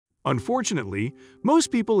Unfortunately,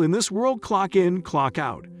 most people in this world clock in, clock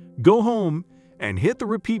out, go home, and hit the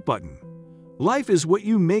repeat button. Life is what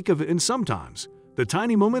you make of it, and sometimes the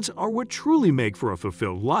tiny moments are what truly make for a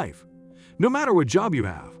fulfilled life. No matter what job you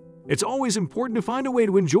have, it's always important to find a way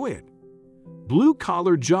to enjoy it.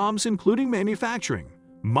 Blue-collar jobs including manufacturing,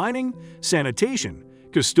 mining, sanitation,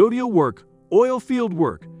 custodial work, oil field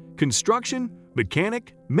work, construction,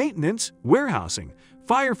 mechanic, maintenance, warehousing,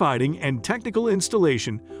 firefighting, and technical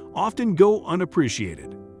installation often go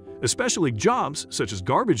unappreciated, especially jobs such as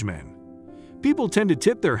garbage men. People tend to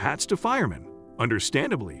tip their hats to firemen,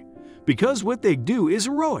 understandably, because what they do is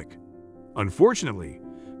heroic. Unfortunately,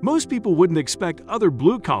 most people wouldn't expect other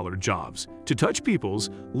blue-collar jobs to touch people's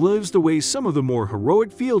lives the way some of the more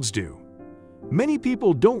heroic fields do. Many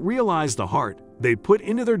people don't realize the heart they put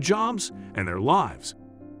into their jobs and their lives.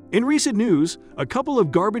 In recent news, a couple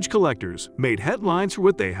of garbage collectors made headlines for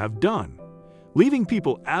what they have done, leaving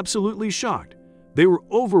people absolutely shocked. They were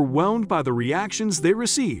overwhelmed by the reactions they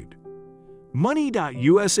received.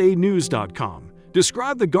 Money.usanews.com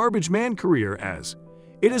described the garbage man career as,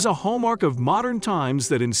 "It is a hallmark of modern times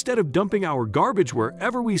that instead of dumping our garbage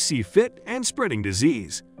wherever we see fit and spreading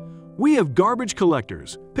disease, we have garbage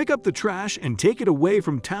collectors pick up the trash and take it away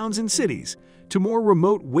from towns and cities to more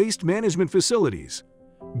remote waste management facilities."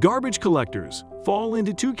 Garbage collectors fall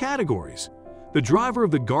into two categories: the driver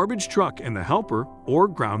of the garbage truck and the helper, or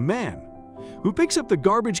ground man, who picks up the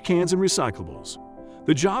garbage cans and recyclables.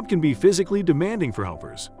 The job can be physically demanding for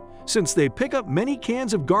helpers, since they pick up many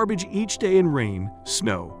cans of garbage each day in rain,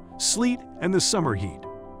 snow, sleet, and the summer heat.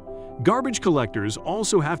 Garbage collectors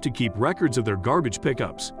also have to keep records of their garbage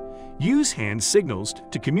pickups, use hand signals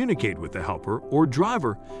to communicate with the helper or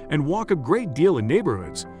driver, and walk a great deal in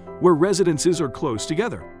neighborhoods where residences are close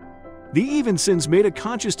together. The Evansons made a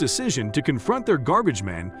conscious decision to confront their garbage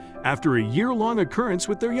man after a year-long occurrence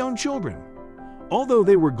with their young children. Although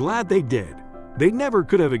they were glad they did, they never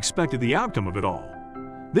could have expected the outcome of it all.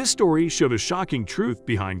 This story showed a shocking truth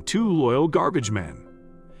behind two loyal garbage men.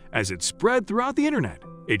 As it spread throughout the internet,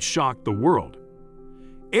 it shocked the world.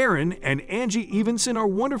 Aaron and Angie Evanson are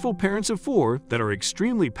wonderful parents of 4 that are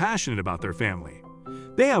extremely passionate about their family.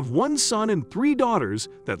 They have 1 son and 3 daughters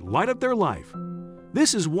that light up their life.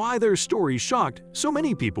 This is why their story shocked so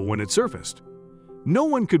many people when it surfaced. No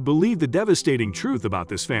one could believe the devastating truth about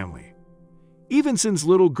this family. Evanson's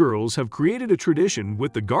little girls have created a tradition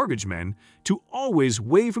with the garbage men to always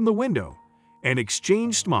wave from the window and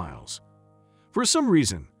exchange smiles. For some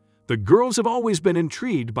reason, the girls have always been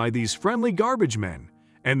intrigued by these friendly garbage men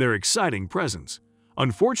and their exciting presence.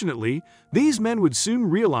 Unfortunately, these men would soon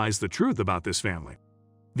realize the truth about this family.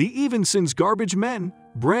 The Evansons' garbage men,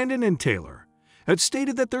 Brandon and Taylor, had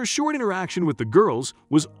stated that their short interaction with the girls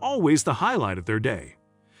was always the highlight of their day.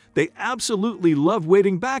 They absolutely loved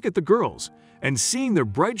waving back at the girls and seeing their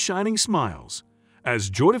bright shining smiles. As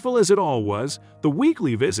joyful as it all was, the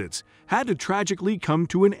weekly visits had to tragically come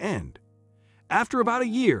to an end. After about a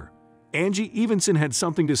year, Angie Evanson had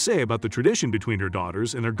something to say about the tradition between her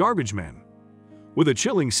daughters and their garbage men. With a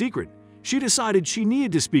chilling secret, she decided she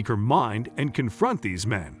needed to speak her mind and confront these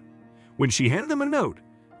men. When she handed them a note,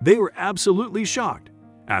 they were absolutely shocked.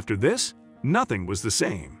 After this, nothing was the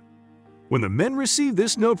same. When the men received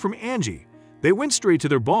this note from Angie, they went straight to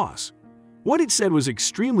their boss. What it said was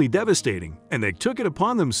extremely devastating, and they took it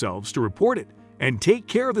upon themselves to report it and take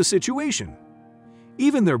care of the situation.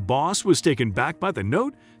 Even their boss was taken back by the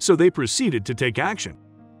note, so they proceeded to take action.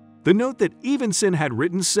 The note that Evanson had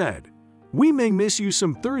written said, "We may miss you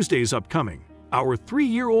some Thursdays upcoming. Our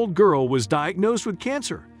 3-year-old girl was diagnosed with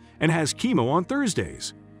cancer and has chemo on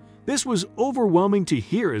Thursdays." This was overwhelming to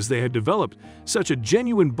hear, as they had developed such a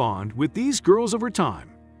genuine bond with these girls over time.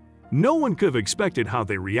 No one could have expected how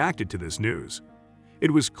they reacted to this news.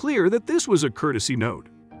 It was clear that this was a courtesy note.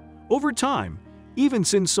 Over time,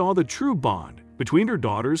 Evanson saw the true bond between her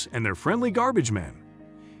daughters and their friendly garbage men.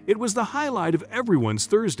 It was the highlight of everyone's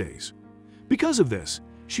Thursdays. Because of this,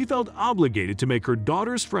 she felt obligated to make her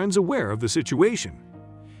daughter's friends aware of the situation.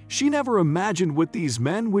 She never imagined what these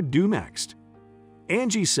men would do next.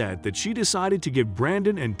 Angie said that she decided to give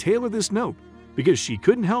Brandon and Taylor this note because she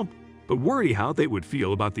couldn't help but worry how they would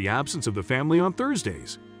feel about the absence of the family on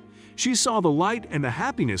Thursdays. She saw the light and the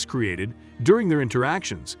happiness created during their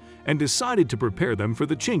interactions and decided to prepare them for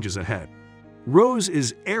the changes ahead. Rose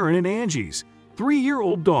is Aaron and Angie's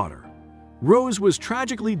 3-year-old daughter. Rose was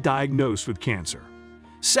tragically diagnosed with cancer.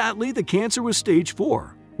 Sadly, the cancer was stage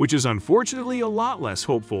 4, which is unfortunately a lot less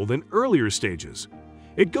hopeful than earlier stages.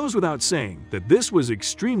 It goes without saying that this was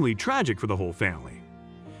extremely tragic for the whole family.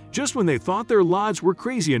 Just when they thought their lives were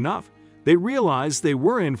crazy enough, they realized they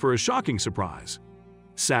were in for a shocking surprise.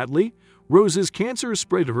 Sadly, Rose's cancer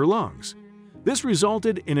spread to her lungs. This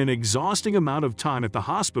resulted in an exhausting amount of time at the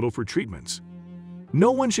hospital for treatments.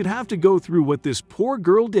 No one should have to go through what this poor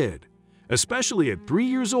girl did, especially at 3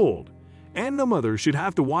 years old, and no mother should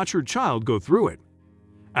have to watch her child go through it.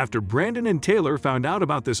 After Brandon and Taylor found out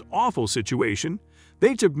about this awful situation,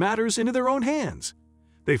 they took matters into their own hands.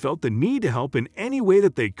 They felt the need to help in any way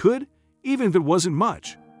that they could, even if it wasn't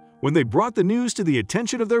much. When they brought the news to the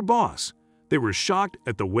attention of their boss, they were shocked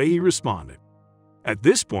at the way he responded. At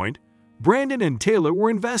this point, Brandon and Taylor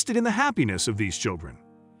were invested in the happiness of these children.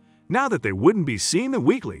 Now that they wouldn't be seeing them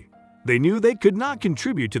weekly, they knew they could not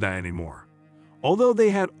contribute to that anymore. Although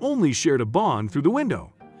they had only shared a bond through the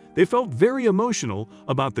window, they felt very emotional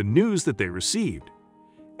about the news that they received.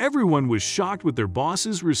 Everyone was shocked with their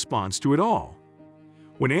boss's response to it all.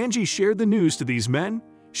 When Angie shared the news to these men,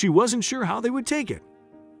 she wasn't sure how they would take it.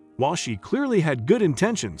 While she clearly had good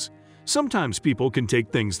intentions, sometimes people can take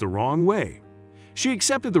things the wrong way. She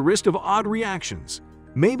accepted the risk of odd reactions.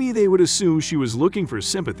 Maybe they would assume she was looking for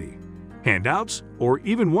sympathy, handouts, or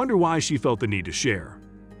even wonder why she felt the need to share.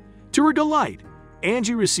 To her delight,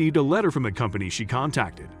 Angie received a letter from the company she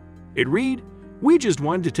contacted. It read, "We just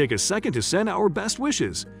wanted to take a second to send our best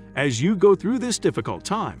wishes as you go through this difficult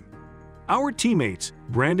time. Our teammates,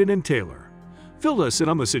 Brandon and Taylor, filled us in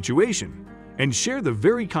on the situation and shared the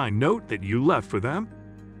very kind note that you left for them.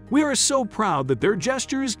 We are so proud that their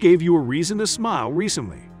gestures gave you a reason to smile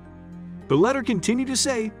recently." The letter continued to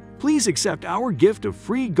say, "Please accept our gift of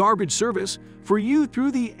free garbage service for you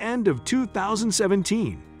through the end of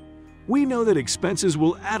 2017. We know that expenses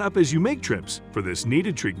will add up as you make trips for this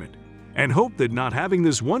needed treatment, and hope that not having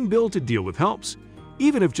this one bill to deal with helps,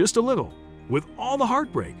 even if just a little. With all the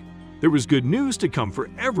heartbreak, there was good news to come for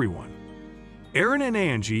everyone." Aaron and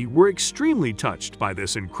Angie were extremely touched by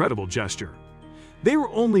this incredible gesture. They were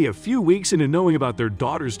only a few weeks into knowing about their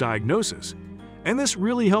daughter's diagnosis, and this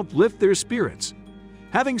really helped lift their spirits.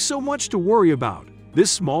 Having so much to worry about,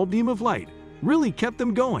 this small beam of light really kept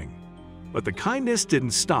them going. But the kindness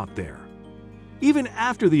didn't stop there. Even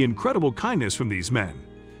after the incredible kindness from these men,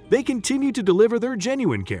 they continued to deliver their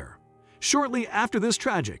genuine care. Shortly after this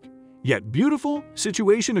tragic, yet beautiful,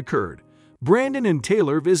 situation occurred, Brandon and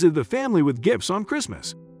Taylor visited the family with gifts on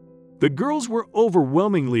Christmas. The girls were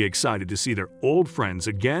overwhelmingly excited to see their old friends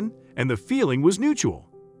again, and the feeling was mutual.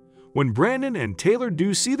 When Brandon and Taylor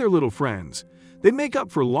do see their little friends, they make up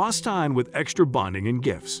for lost time with extra bonding and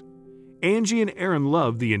gifts. Angie and Aaron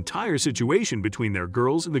loved the entire situation between their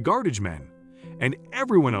girls and the garbage men, and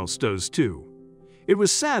everyone else does too. It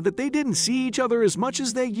was sad that they didn't see each other as much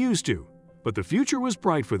as they used to, but the future was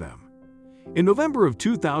bright for them. In November of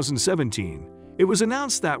 2017, it was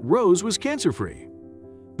announced that Rose was cancer-free.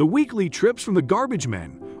 The weekly trips from the garbage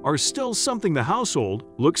men are still something the household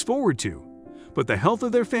looks forward to, but the health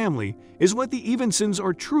of their family is what the Evensons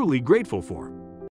are truly grateful for.